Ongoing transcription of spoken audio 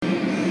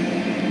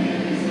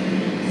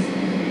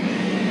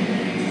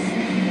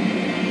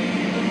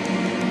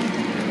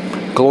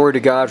Glory to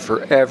God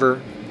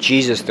forever.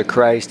 Jesus the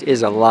Christ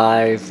is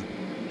alive.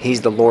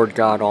 He's the Lord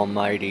God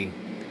Almighty.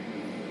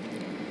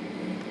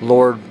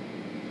 Lord,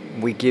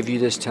 we give you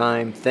this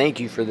time. Thank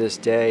you for this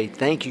day.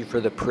 Thank you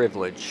for the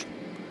privilege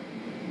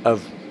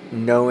of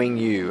knowing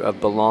you, of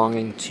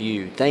belonging to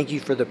you. Thank you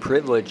for the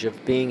privilege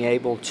of being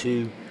able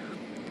to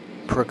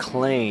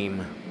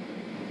proclaim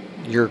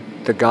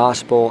the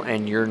gospel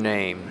and your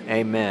name.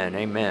 Amen.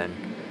 Amen.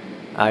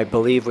 I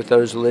believe with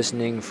those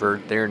listening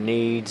for their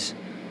needs,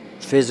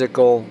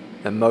 physical,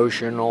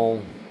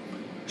 emotional,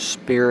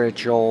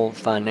 spiritual,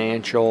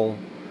 financial,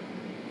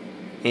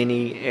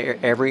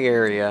 every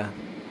area,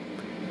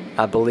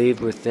 I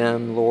believe with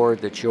them, Lord,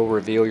 that you'll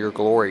reveal your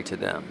glory to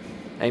them.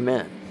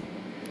 Amen.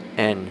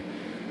 And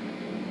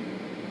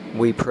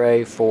we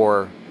pray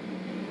for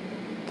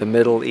the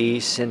Middle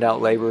East. Send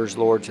out laborers,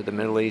 Lord, to the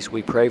Middle East.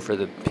 We pray for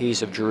the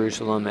peace of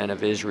Jerusalem and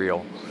of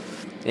Israel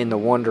in the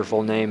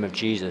wonderful name of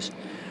Jesus.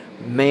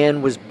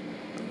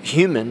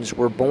 Humans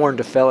were born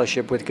to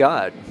fellowship with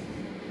God.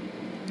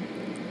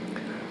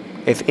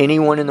 If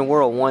anyone in the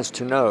world wants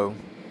to know,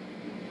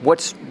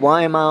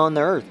 why am I on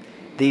the earth?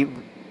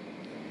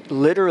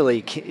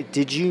 Literally,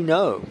 did you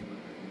know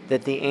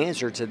that the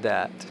answer to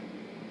that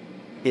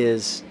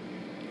is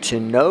to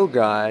know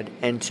God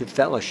and to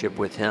fellowship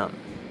with Him?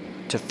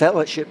 To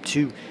fellowship,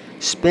 to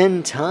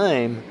spend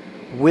time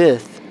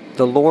with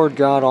the Lord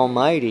God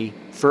Almighty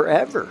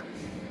forever.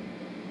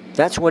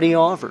 That's what He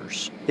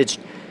offers.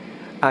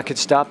 I could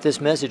stop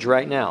this message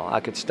right now. I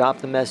could stop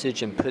the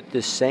message and put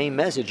this same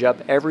message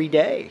up every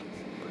day.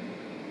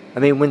 I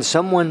mean, when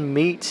someone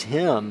meets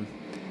Him,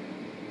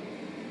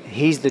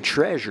 He's the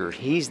treasure.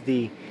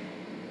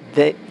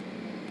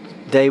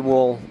 They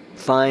will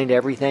find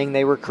everything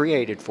they were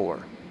created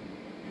for.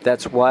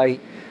 That's why,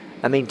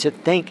 to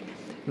think.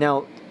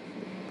 Now,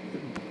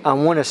 I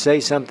want to say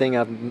something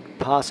I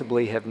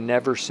possibly have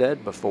never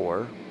said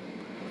before.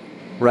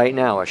 Right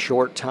now, a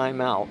short time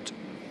out.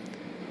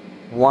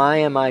 Why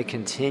am I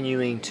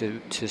continuing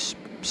to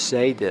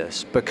say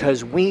this?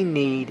 Because we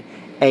need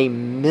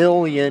 1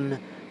 million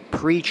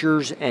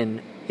preachers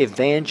and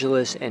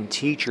evangelists and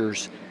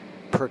teachers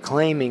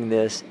proclaiming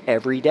this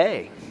every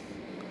day.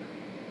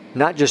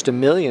 Not just 1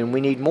 million, we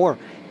need more.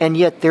 And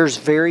yet there's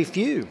very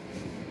few.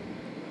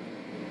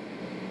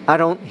 I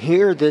don't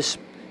hear this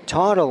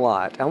taught a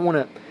lot. I want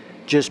to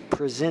just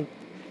present.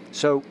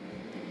 So,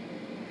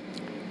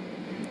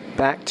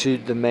 back to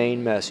the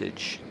main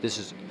message. This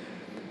is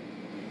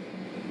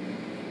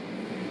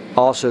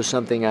also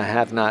something I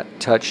have not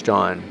touched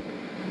on.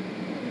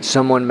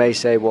 Someone may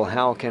say, well,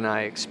 how can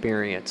I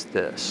experience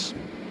this?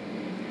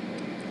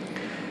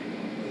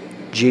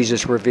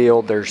 Jesus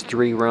revealed there's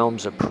 3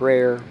 realms of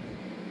prayer.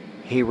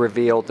 He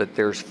revealed that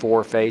there's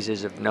 4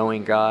 phases of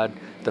knowing God.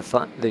 The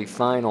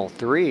final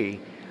 3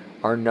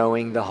 are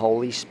knowing the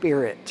Holy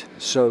Spirit.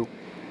 So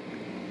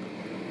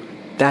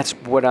that's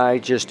what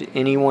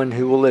anyone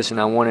who will listen,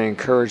 I want to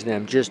encourage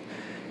them. Just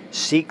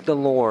seek the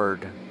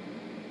Lord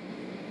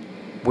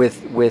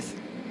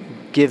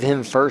give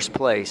Him first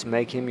place,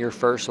 make Him your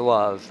first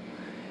love,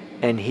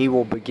 and He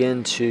will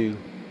begin to,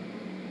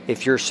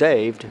 if you're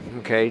saved,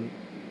 okay,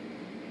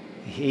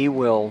 He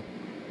will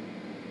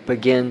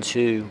begin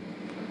to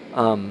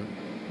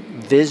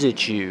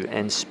visit you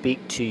and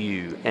speak to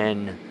you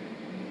and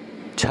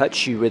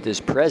touch you with His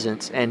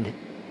presence. And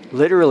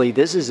literally,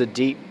 this is a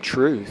deep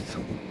truth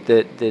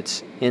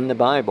that's in the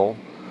Bible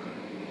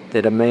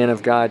that a man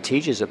of God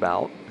teaches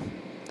about.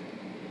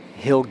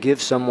 He'll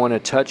give someone a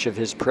touch of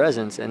His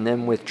presence and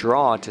then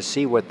withdraw to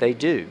see what they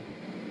do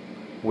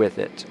with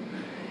it.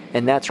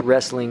 And that's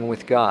wrestling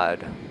with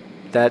God.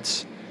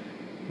 That's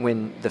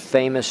when the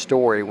famous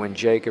story when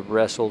Jacob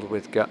wrestled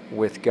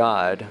with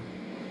God.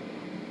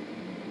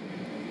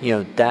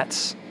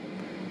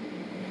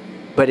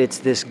 But it's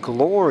this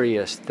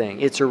glorious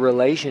thing. It's a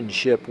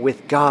relationship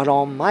with God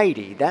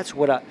Almighty. That's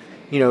what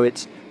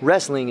it's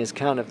wrestling is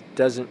kind of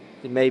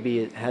maybe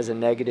it has a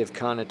negative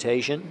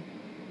connotation.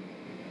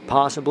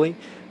 Possibly,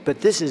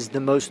 but this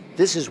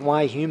is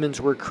why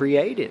humans were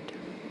created.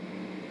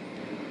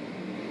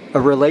 A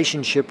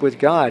relationship with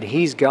God.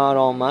 He's God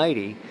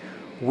Almighty.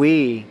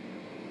 We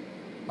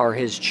are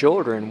His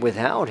children.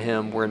 Without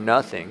Him, we're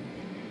nothing.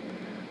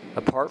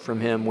 Apart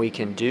from Him, we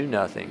can do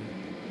nothing.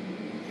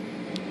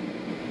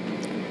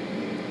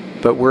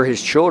 But we're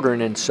His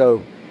children, and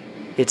so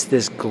it's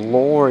this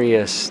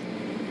glorious,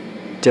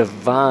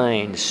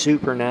 divine,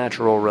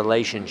 supernatural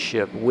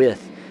relationship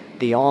with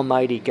the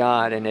Almighty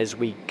God, and as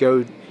we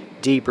go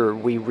deeper,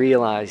 we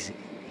realize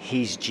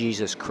He's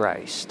Jesus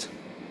Christ.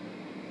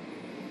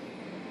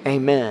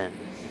 Amen.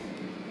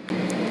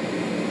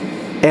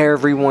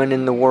 Everyone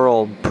in the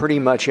world, pretty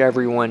much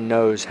everyone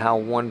knows how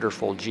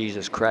wonderful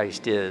Jesus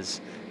Christ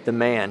is, the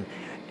man.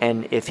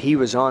 And if He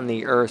was on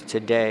the earth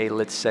today,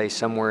 let's say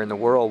somewhere in the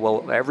world,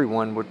 well,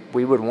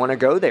 we would want to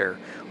go there.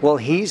 Well,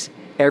 He's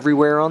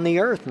everywhere on the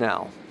earth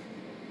now.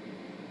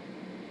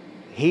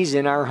 He's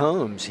in our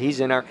homes. He's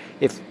in our...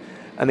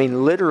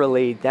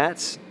 literally,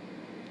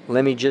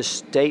 let me just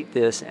state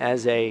this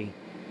as a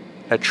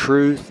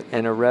truth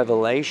and a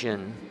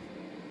revelation.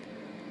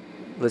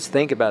 let's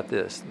think about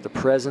this. The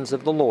presence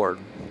of the Lord,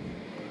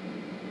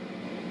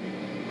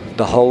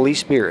 the Holy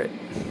Spirit,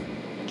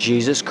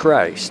 Jesus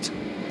Christ,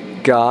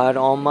 God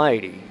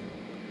Almighty,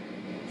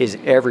 is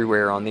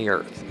everywhere on the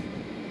earth.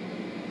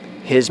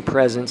 His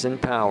presence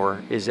and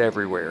power is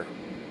everywhere.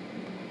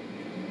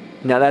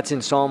 Now that's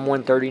in Psalm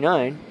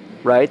 139,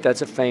 right?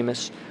 That's a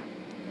famous,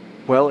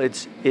 well,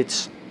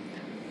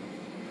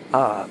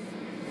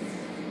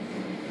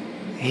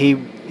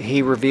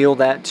 he revealed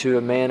that to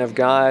a man of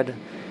God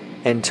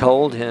and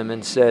told him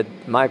and said,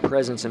 my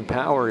presence and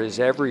power is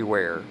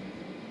everywhere.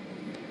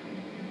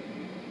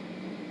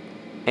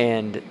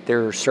 And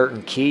there are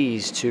certain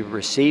keys to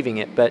receiving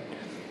it. But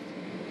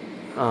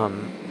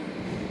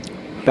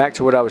back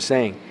to what I was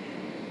saying.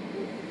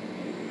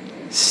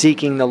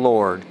 Seeking the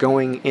Lord,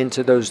 going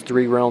into those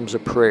three realms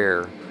of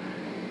prayer,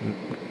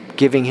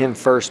 giving Him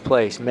first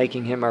place,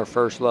 making Him our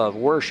first love,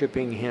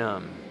 worshiping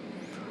Him.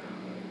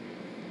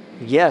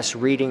 Yes,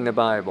 reading the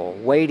Bible,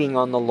 waiting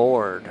on the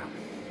Lord.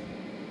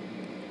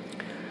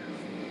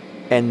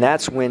 And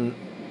that's when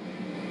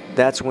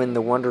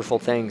the wonderful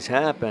things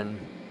happen.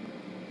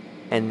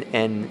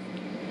 And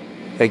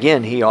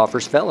again, He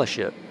offers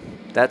fellowship.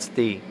 That's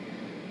the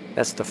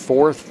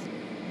fourth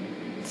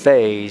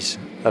phase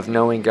of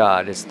knowing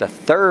God. It's the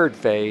third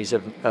phase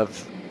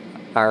of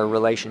our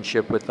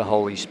relationship with the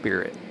Holy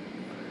Spirit.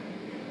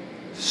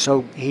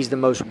 So He's the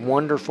most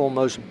wonderful,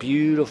 most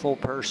beautiful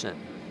person.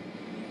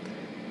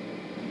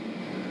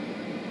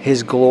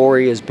 His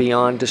glory is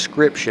beyond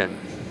description.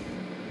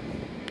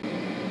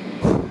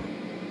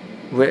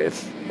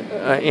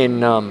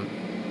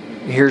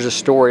 Here's a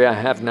story I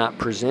have not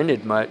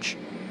presented much,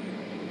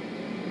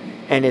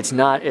 and it's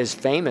not as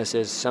famous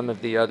as some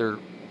of the other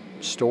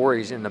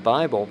stories in the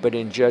Bible, but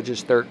in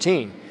Judges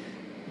 13,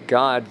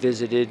 God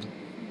visited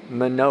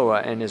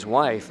Manoah and his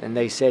wife, and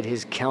they said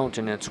his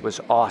countenance was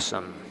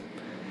awesome,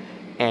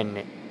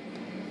 and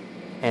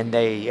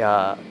they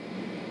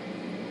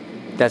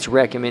that's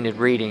recommended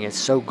reading. It's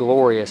so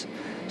glorious.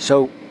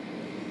 So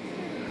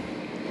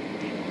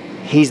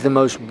He's the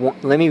most.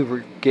 Let me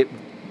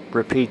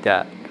repeat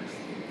that.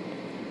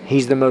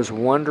 He's the most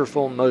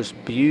wonderful, most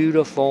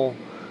beautiful,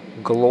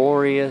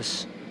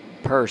 glorious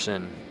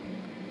person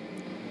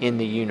in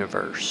the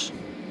universe,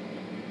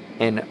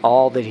 and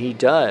all that He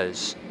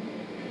does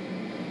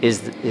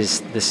is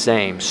the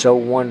same. So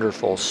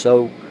wonderful,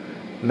 so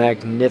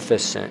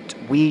magnificent.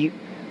 We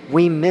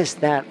miss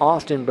that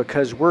often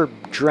because we're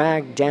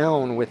dragged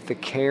down with the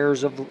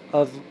cares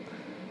of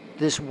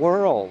this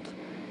world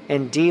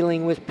and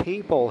dealing with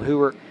people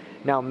who are...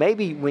 Now,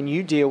 maybe when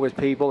you deal with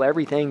people,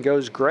 everything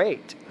goes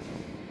great.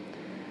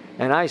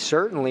 And I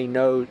certainly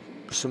know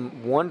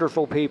some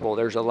wonderful people.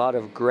 There's a lot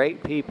of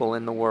great people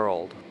in the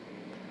world.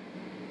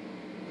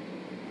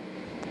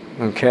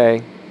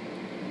 Okay?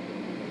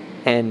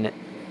 And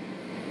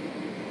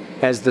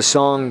as the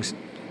song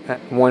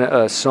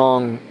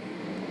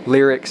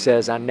lyric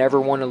says, I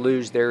never want to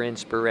lose their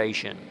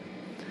inspiration.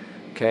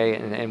 Okay?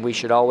 And we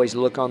should always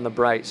look on the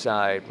bright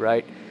side,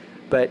 right?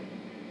 But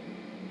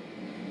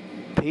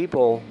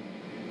people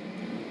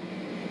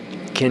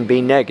can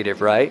be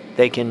negative, right?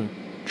 They can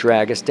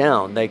drag us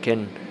down. They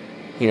can,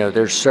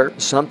 there's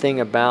something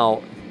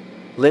about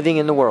living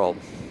in the world.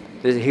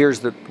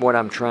 Here's what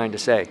I'm trying to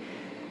say.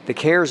 The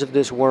cares of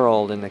this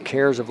world and the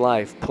cares of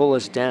life pull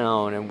us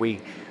down, and we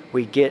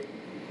get,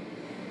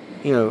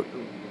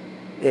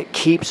 it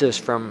keeps us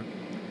from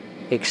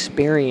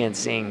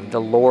experiencing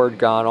the Lord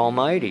God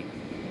Almighty.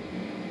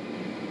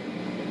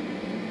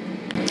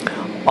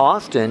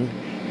 Often,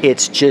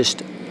 it's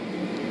just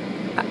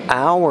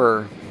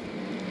our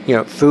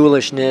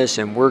foolishness,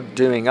 and we're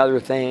doing other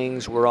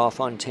things. We're off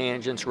on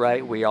tangents,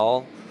 right? We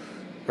all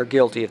are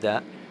guilty of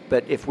that.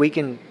 But if we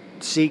can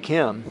seek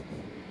Him,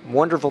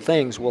 wonderful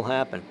things will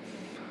happen.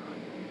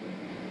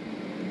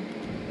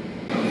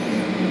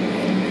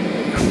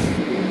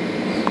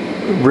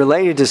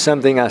 Related to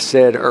something I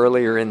said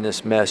earlier in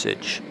this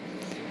message,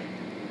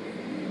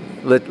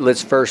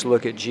 let's first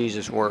look at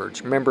Jesus'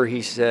 words. Remember,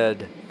 He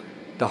said,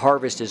 the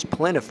harvest is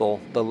plentiful,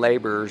 the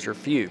laborers are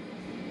few.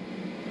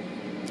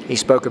 He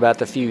spoke about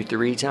the few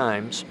 3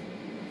 times.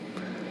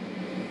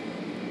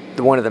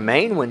 One of the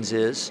main ones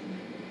is,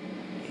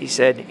 He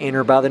said,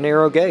 enter by the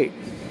narrow gate.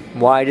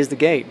 Wide is the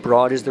gate,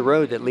 broad is the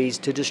road that leads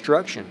to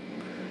destruction.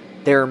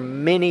 There are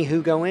many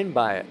who go in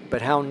by it,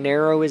 but how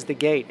narrow is the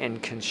gate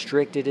and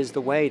constricted is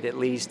the way that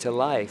leads to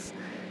life.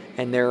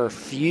 And there are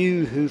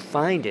few who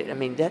find it. I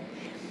mean,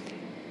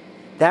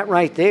 that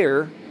right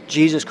there,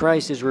 Jesus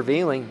Christ is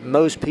revealing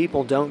most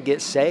people don't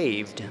get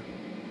saved.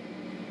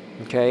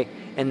 Okay?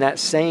 And that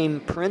same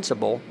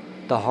principle,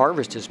 the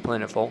harvest is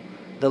plentiful,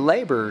 the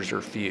laborers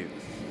are few.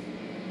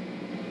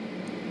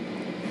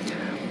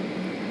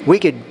 We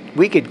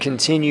could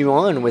continue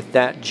on with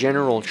that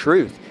general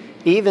truth.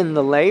 Even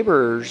the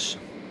laborers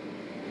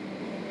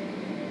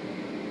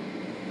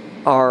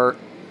are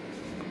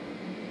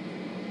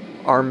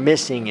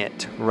missing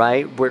it,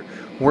 right?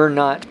 We're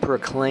not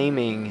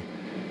proclaiming,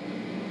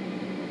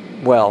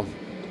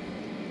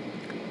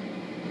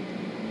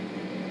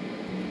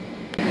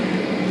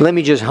 Let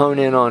me just hone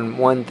in on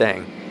one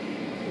thing.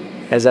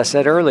 As I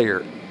said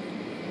earlier,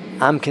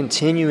 I'm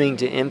continuing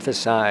to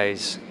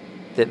emphasize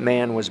that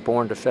man was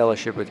born to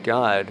fellowship with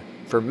God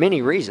for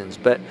many reasons,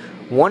 but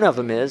one of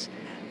them is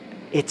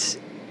it's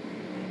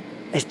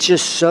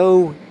just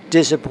so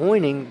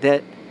disappointing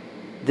that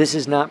this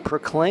is not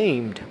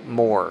proclaimed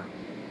more.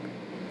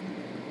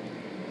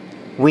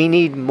 We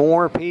need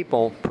more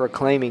people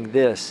proclaiming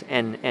this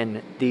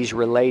and these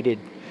related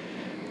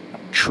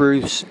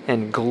truths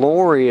and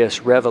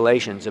glorious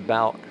revelations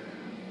about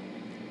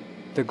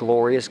the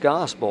glorious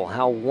gospel,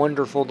 how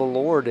wonderful the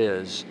Lord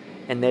is,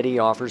 and that He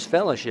offers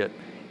fellowship.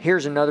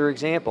 Here's another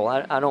example.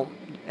 I don't,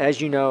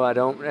 as you know, I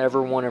don't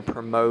ever want to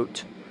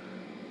promote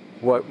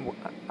what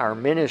our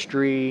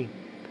ministry.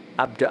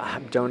 I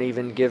don't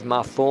even give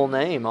my full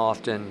name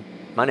often.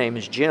 My name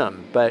is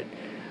Jim, but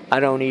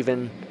I'm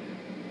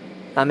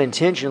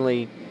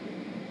intentionally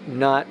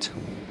not,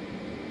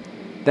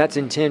 that's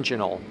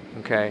intentional,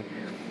 okay?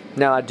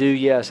 Now I do,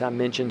 yes, I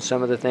mentioned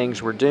some of the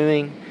things we're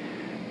doing,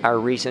 our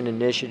recent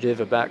initiative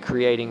about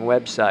creating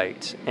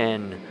websites,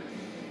 and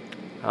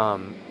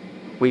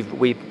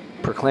we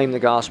proclaim the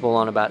gospel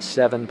on about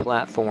 7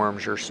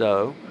 platforms or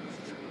so,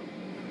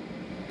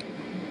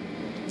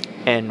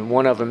 and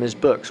one of them is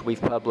books.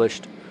 We've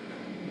published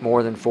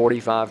more than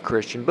 45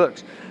 Christian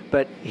books.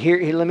 But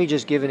here, let me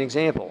just give an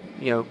example.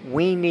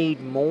 We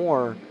need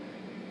more.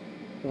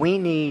 We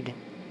need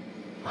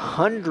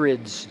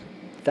hundreds,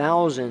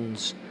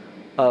 thousands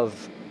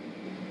of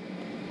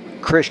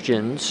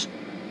Christians,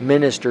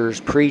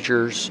 ministers,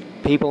 preachers,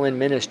 people in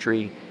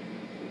ministry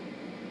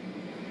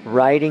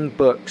writing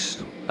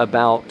books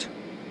about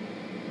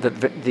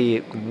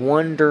the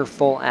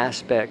wonderful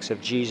aspects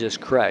of Jesus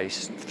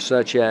Christ,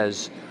 such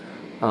as,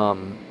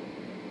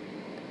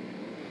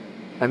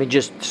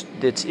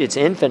 it's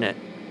infinite.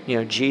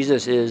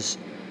 Jesus is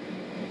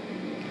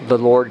the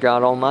Lord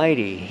God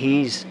Almighty.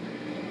 He's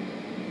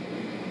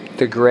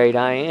the great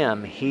I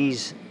am.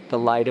 He's the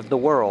light of the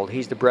world.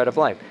 He's the bread of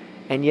life.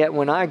 And yet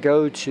when I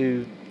go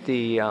to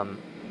the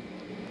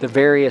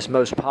various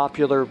most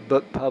popular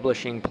book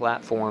publishing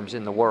platforms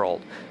in the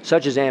world,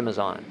 such as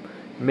Amazon,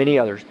 many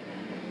others,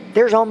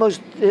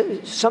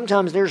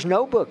 sometimes there's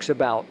no books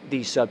about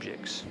these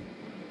subjects.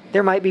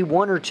 There might be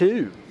 1 or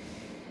 2.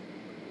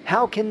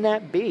 How can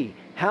that be?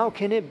 How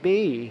can it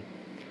be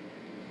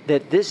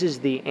that this is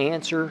the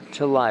answer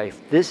to life?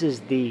 This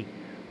is the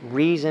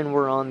reason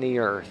we're on the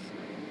earth.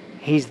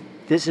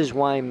 This is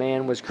why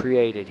man was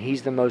created.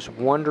 He's the most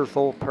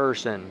wonderful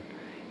person.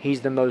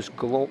 He's the most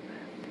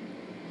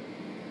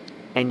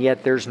and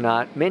yet there's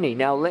not many.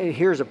 Now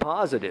here's a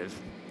positive.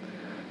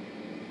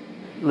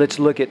 Let's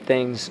look at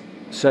things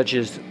such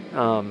as,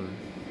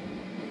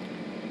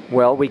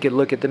 we could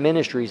look at the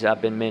ministries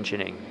I've been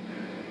mentioning.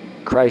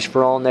 Christ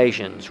for All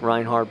Nations,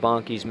 Reinhard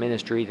Bonnke's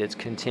ministry that's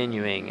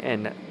continuing,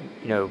 and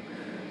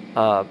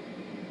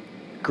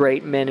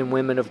great men and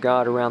women of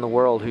God around the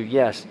world who,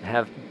 yes,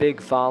 have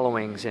big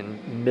followings and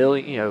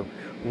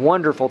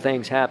wonderful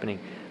things happening.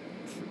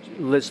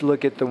 Let's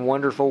look at the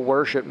wonderful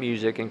worship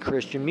music and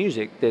Christian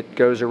music that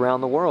goes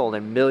around the world,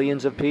 and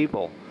millions of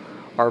people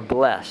are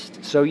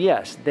blessed. So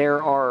yes,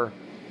 there are,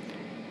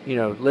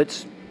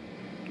 let's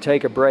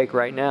take a break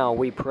right now.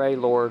 We pray,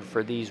 Lord,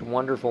 for these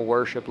wonderful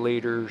worship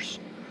leaders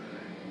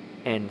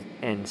and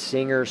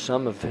singers,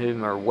 some of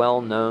whom are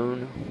well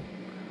known.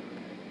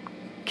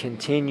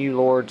 Continue,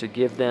 Lord, to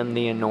give them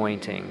the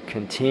anointing.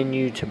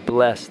 Continue to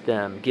bless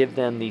them. Give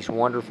them these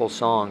wonderful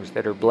songs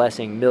that are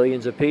blessing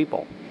millions of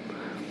people.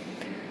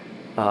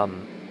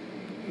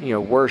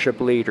 Worship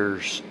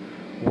leaders,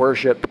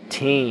 worship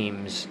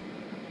teams,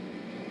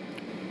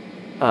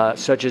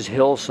 such as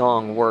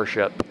Hillsong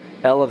worship,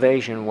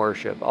 elevation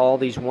worship, all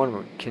these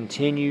wonderful.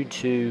 Continue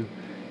to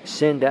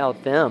send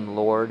out them,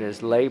 Lord,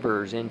 as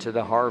laborers into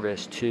the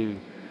harvest to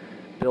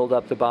build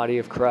up the body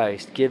of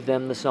Christ. Give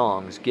them the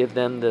songs. Give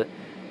them the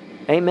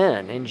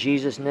amen in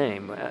Jesus'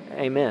 name.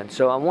 Amen.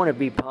 So I want to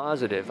be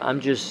positive.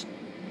 I'm just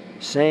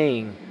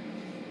saying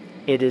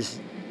it is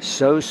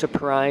so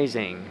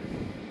surprising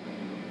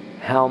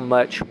how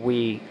much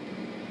we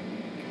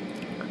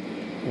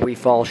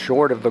fall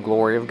short of the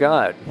glory of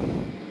God.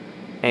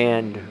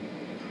 And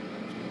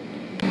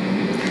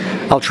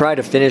I'll try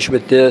to finish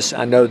with this.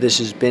 I know this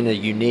has been a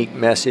unique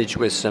message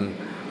with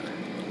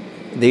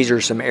these are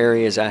some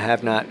areas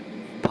I've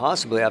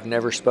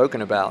never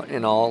spoken about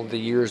in all the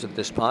years of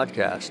this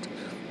podcast.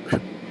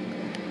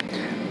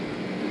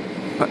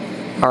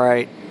 All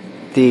right,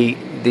 the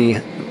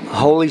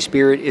Holy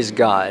Spirit is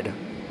God.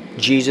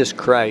 Jesus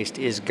Christ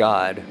is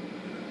God.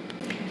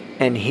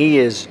 And He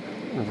is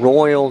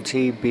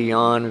royalty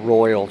beyond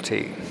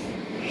royalty.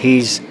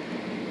 He's,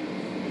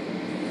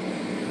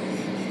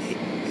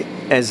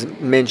 as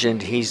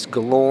mentioned, He's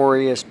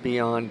glorious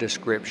beyond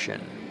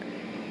description.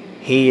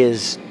 He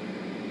is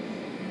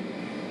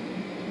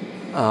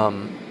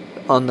on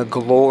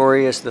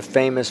the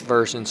famous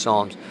verse in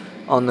Psalms,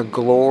 on the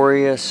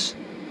glorious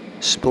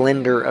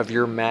splendor of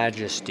your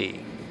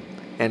majesty,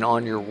 and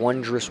on your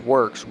wondrous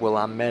works will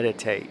I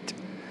meditate.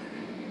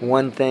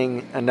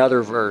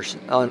 Another verse,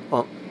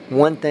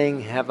 One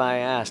thing have I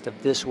asked,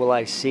 of this will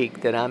I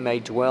seek, that I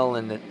may dwell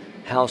in the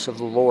house of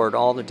the Lord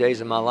all the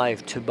days of my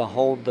life, to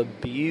behold the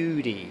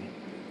beauty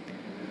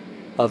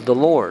of the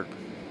Lord,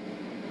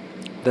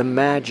 the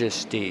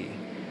majesty.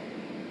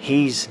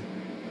 He's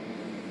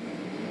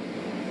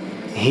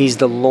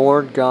the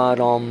Lord God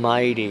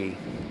Almighty,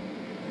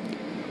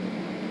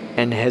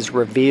 and has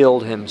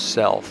revealed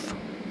himself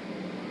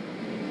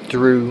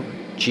through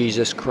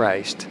Jesus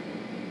Christ.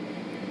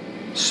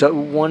 So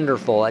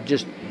wonderful.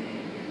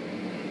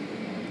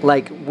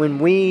 When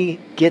we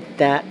get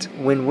that,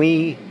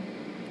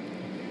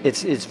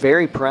 it's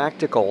very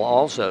practical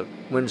also.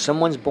 When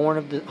someone's born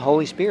of the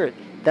Holy Spirit,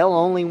 they'll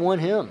only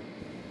want him.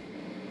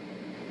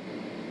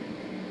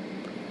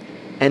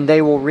 And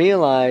they will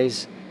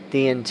realize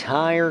the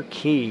entire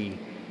key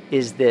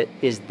is that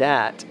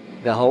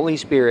the Holy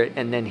Spirit,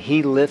 and then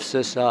he lifts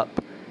us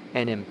up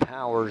and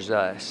empowers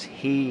us.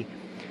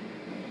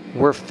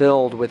 We're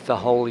filled with the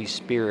Holy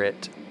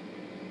Spirit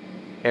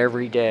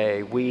every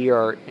day.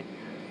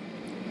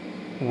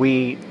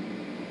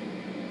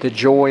 The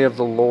joy of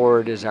the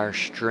Lord is our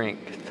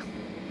strength.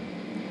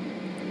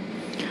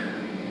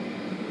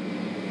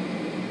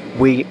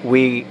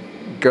 We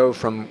go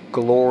from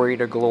glory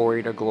to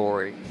glory to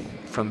glory,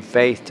 from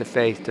faith to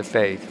faith to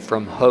faith,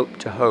 from hope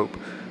to hope,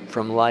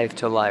 from life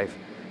to life.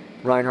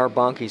 Reinhard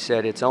Bonnke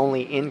said it's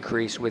only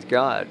increase with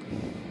God.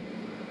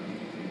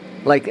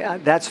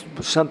 That's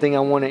something I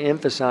want to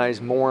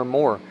emphasize more and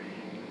more,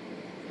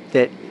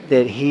 that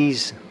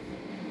he's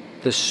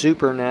the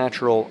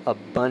supernatural,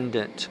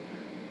 abundant,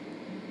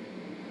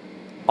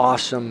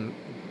 awesome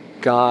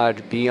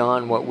God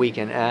beyond what we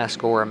can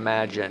ask or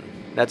imagine.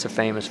 That's a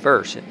famous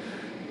verse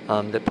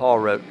that Paul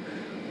wrote.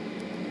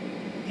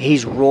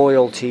 He's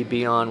royalty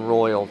beyond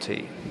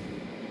royalty.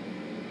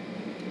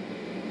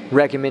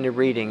 Recommended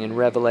reading in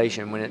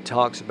Revelation when it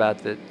talks about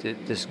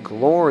this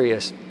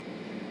glorious,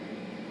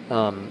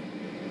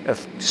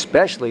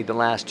 especially the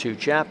last 2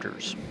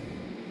 chapters.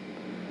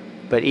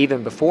 But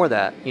even before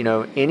that,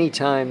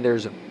 anytime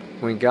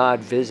when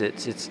God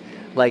visits, it's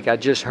like I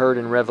just heard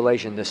in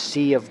Revelation, the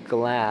sea of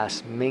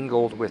glass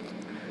mingled with,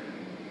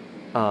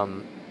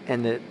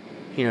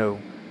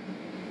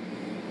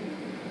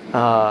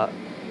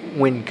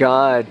 when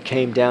God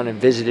came down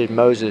and visited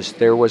Moses,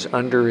 there was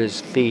under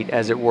his feet,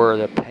 as it were,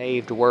 the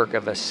paved work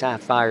of a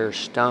sapphire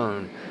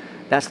stone.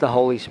 That's the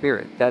Holy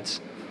Spirit. That's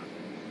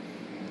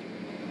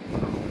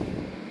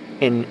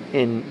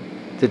in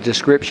the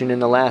description in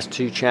the last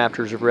 2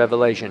 chapters of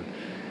Revelation.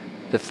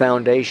 The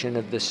foundation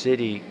of the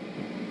city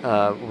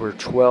were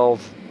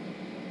 12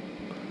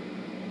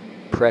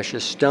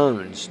 precious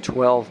stones.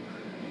 12.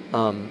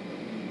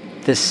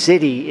 The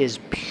city is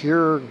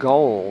pure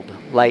gold,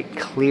 like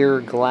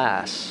clear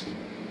glass.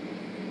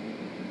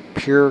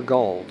 Pure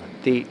gold.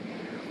 And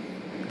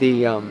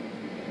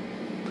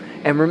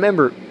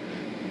remember,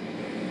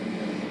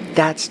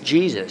 that's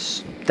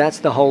Jesus. That's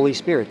the Holy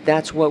Spirit.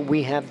 That's what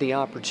we have the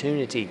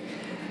opportunity.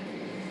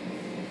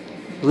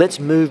 Let's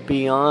move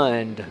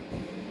beyond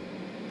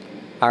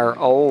our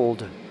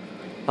old.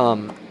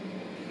 Reinhard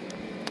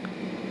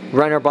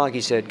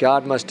Bonnke said,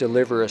 God must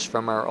deliver us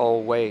from our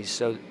old ways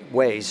so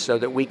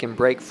that we can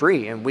break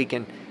free and we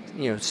can,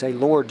 say,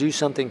 Lord, do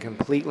something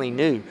completely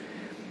new.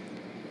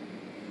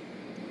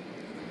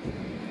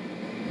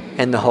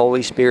 And the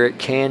Holy Spirit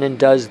can and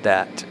does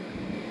that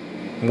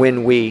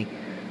when we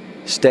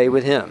stay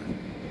with him.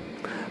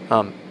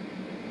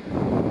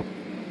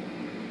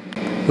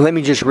 Let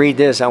me just read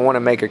this. I want to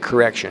make a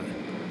correction.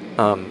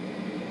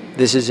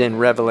 This is in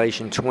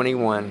Revelation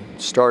 21,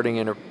 starting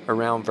in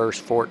around verse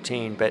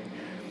 14, but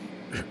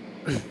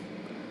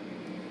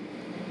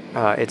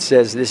it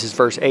says, this is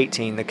verse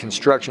 18, the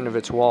construction of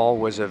its wall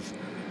was of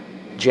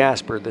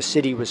jasper. The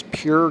city was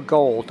pure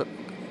gold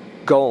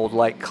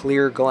like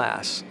clear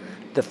glass.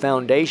 The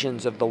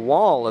foundations of the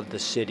wall of the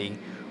city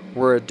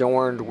were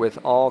adorned with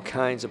all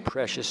kinds of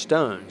precious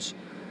stones.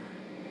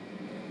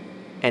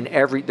 And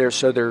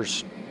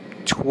there's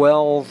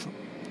 12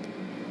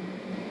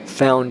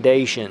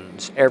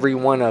 foundations, every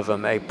one of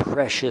them a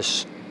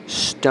precious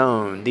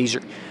stone. These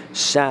are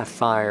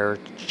sapphire,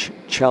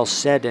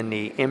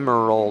 chalcedony,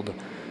 emerald,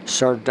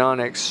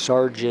 sardonyx,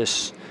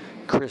 sardius,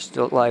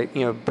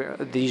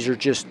 crystallite. These are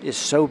it's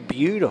so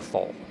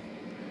beautiful.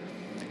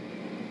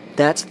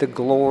 That's the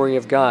glory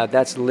of God.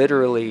 That's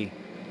literally,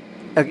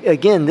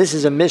 again, this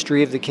is a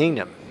mystery of the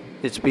kingdom.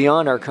 It's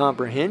beyond our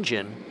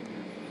comprehension.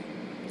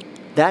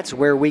 That's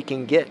where we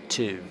can get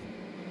to,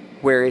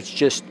 where it's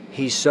just,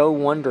 he's so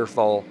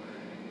wonderful,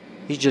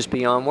 he's just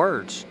beyond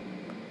words.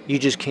 You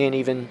just can't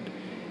even,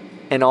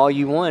 and all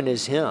you want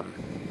is him.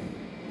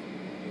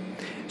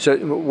 So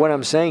what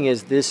I'm saying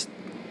is this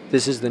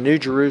is the New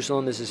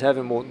Jerusalem, this is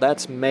heaven. Well,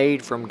 that's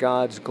made from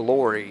God's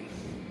glory.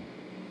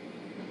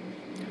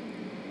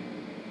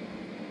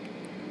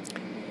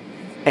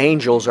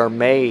 Angels are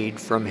made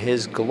from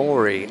his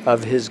glory,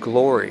 of his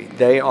glory.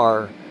 They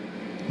are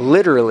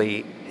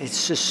literally,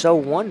 it's just so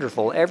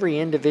wonderful. Every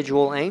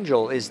individual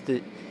angel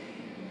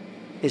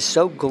is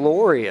so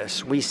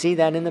glorious. We see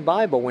that in the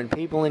Bible. When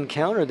people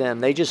encounter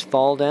them, they just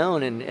fall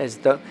down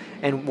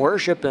and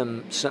worship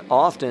Him so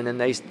often. And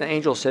the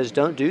angel says,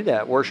 "Don't do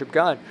that. Worship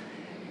God."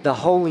 The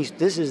Holy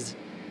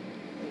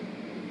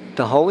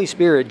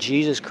Spirit,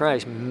 Jesus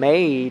Christ,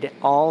 made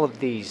all of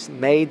these.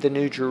 Made the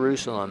New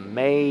Jerusalem.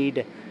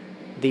 Made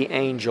the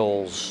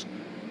angels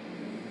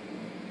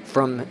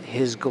from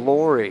His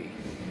glory.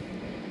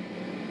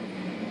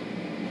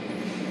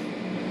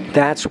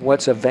 That's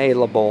what's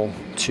available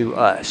to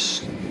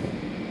us.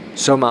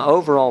 So my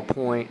overall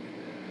point,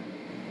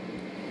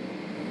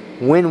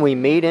 when we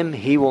meet Him,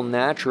 He will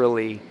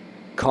naturally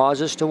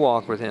cause us to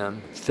walk with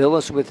Him, fill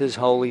us with His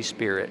Holy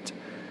Spirit,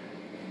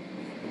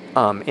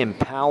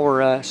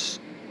 empower us,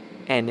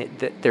 and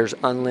there's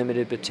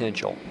unlimited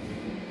potential.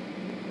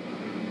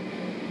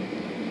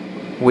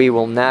 We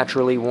will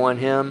naturally want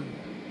Him.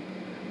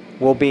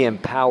 We'll be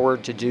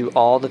empowered to do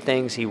all the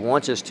things He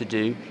wants us to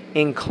do,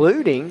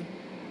 including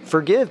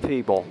forgive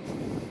people.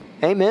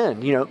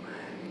 Amen.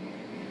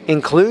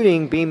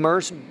 Including be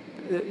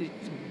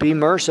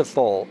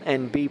merciful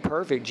and be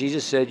perfect.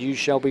 Jesus said, "You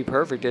shall be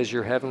perfect as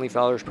your heavenly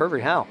Father is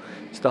perfect." How?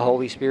 It's the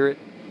Holy Spirit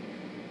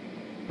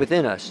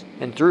within us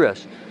and through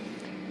us.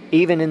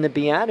 Even in the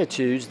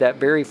Beatitudes, that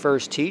very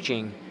first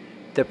teaching,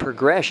 the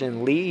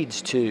progression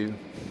leads to,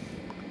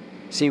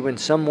 see, when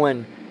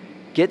someone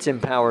gets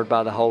empowered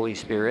by the Holy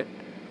Spirit,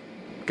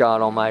 God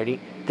Almighty,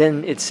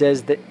 then it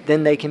says that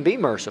then they can be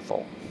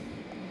merciful.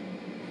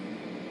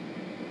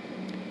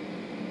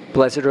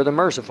 Blessed are the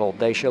merciful,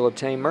 they shall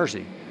obtain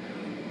mercy.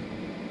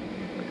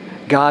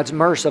 God's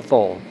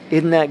merciful.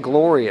 Isn't that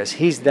glorious?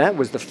 That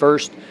was the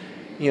first,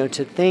 to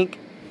think.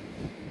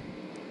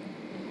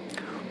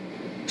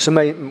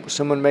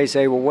 Someone may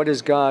say, well, what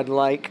is God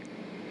like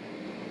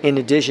in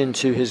addition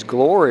to His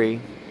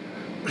glory?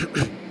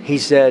 He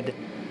said,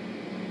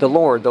 the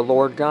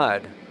Lord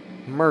God,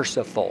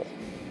 merciful,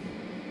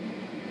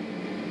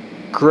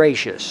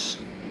 gracious.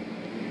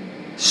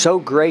 So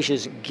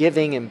gracious,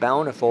 giving, and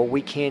bountiful,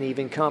 we can't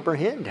even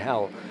comprehend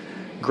how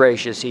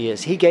gracious He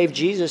is. He gave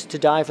Jesus to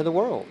die for the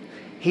world.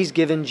 He's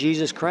given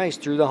Jesus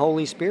Christ through the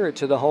Holy Spirit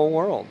to the whole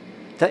world.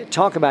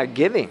 Talk about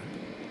giving.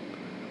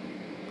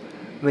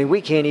 I mean,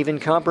 we can't even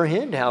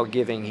comprehend how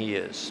giving He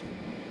is.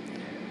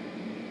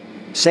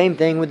 Same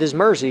thing with His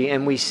mercy,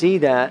 and we see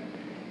that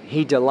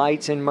He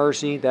delights in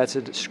mercy. That's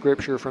a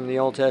scripture from the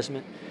Old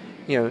Testament.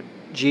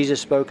 Jesus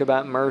spoke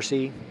about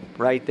mercy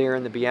right there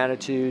in the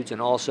Beatitudes,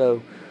 and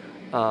also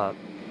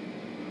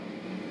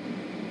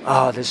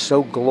this is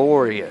so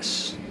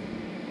glorious.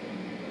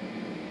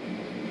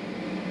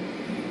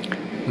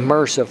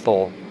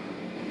 Merciful,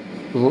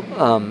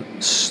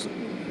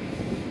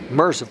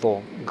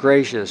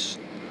 gracious,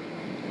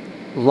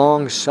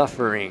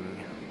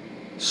 long-suffering,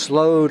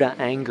 slow to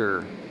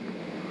anger,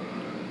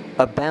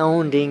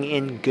 abounding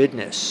in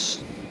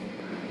goodness,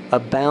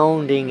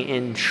 abounding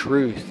in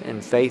truth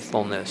and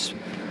faithfulness.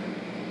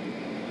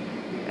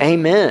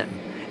 Amen.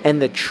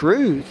 And the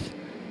truth,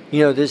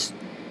 this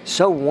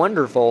so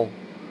wonderful.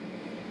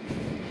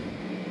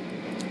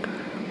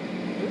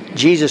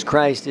 Jesus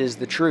Christ is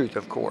the truth,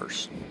 of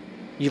course.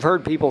 You've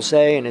heard people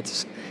say, and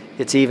it's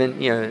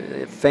even,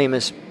 a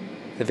famous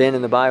event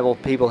in the Bible,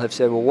 people have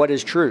said, well, what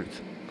is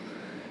truth?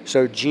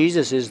 So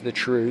Jesus is the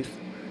truth.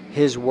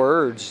 His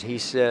words, He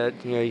said,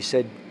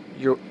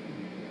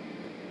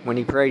 when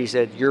He prayed, He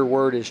said, your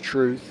word is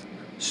truth.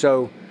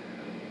 So,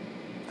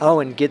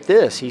 and get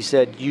this, He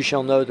said, you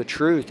shall know the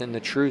truth, and the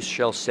truth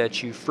shall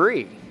set you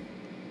free.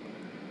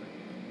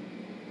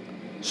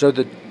 So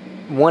the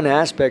one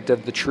aspect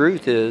of the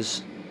truth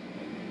is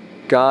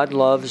God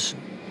loves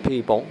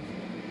people,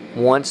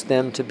 wants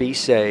them to be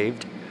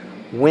saved.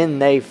 When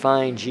they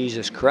find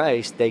Jesus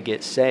Christ, they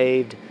get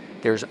saved.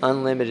 There's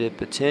unlimited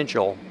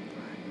potential,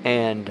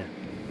 and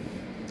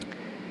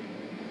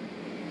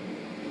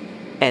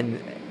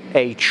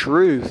a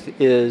truth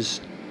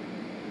is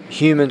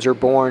humans are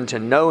born to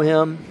know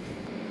Him,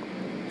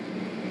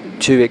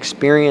 to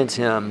experience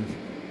Him,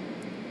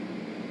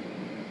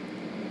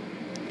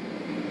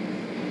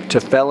 to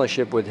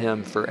fellowship with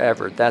Him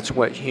forever. That's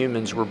what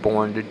humans were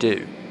born to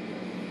do.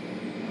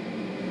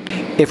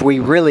 If we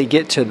really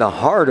get to the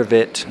heart of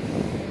it,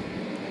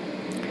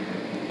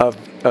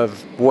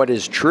 of what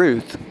is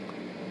truth,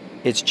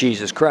 it's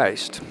Jesus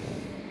Christ.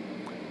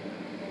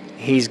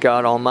 He's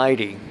God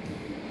Almighty.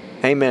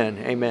 Amen.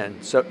 Amen.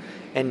 So,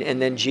 and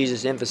then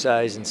Jesus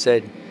emphasized and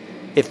said,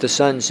 if the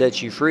Son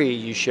sets you free,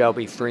 you shall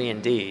be free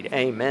indeed.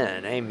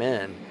 Amen.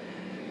 Amen.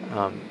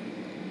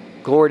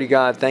 Glory to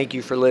God. Thank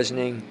you for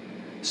listening.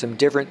 Some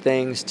different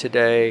things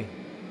today.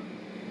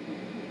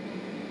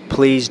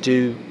 Please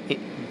do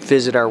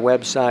visit our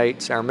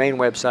websites, our main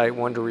website,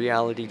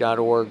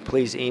 wonderreality.org.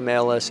 Please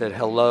email us at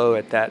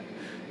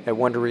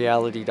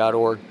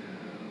hello@wonderreality.org.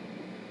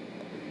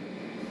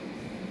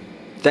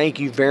 Thank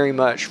you very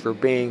much for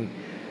being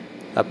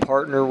a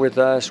partner with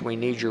us. We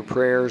need your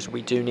prayers.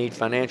 We do need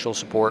financial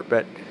support,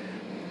 but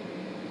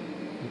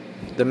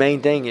the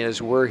main thing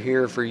is we're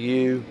here for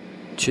you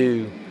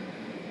to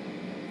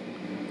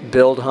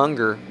build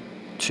hunger,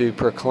 to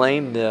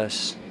proclaim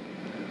this,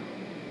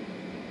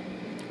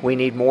 We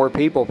need more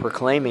people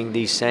proclaiming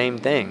these same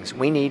things.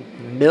 We need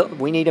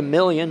a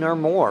million or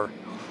more.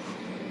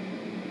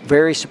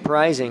 Very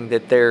surprising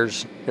that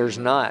there's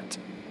not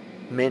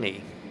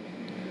many.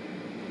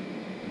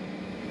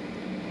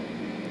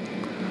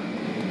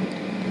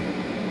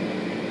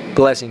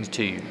 Blessings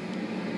to you.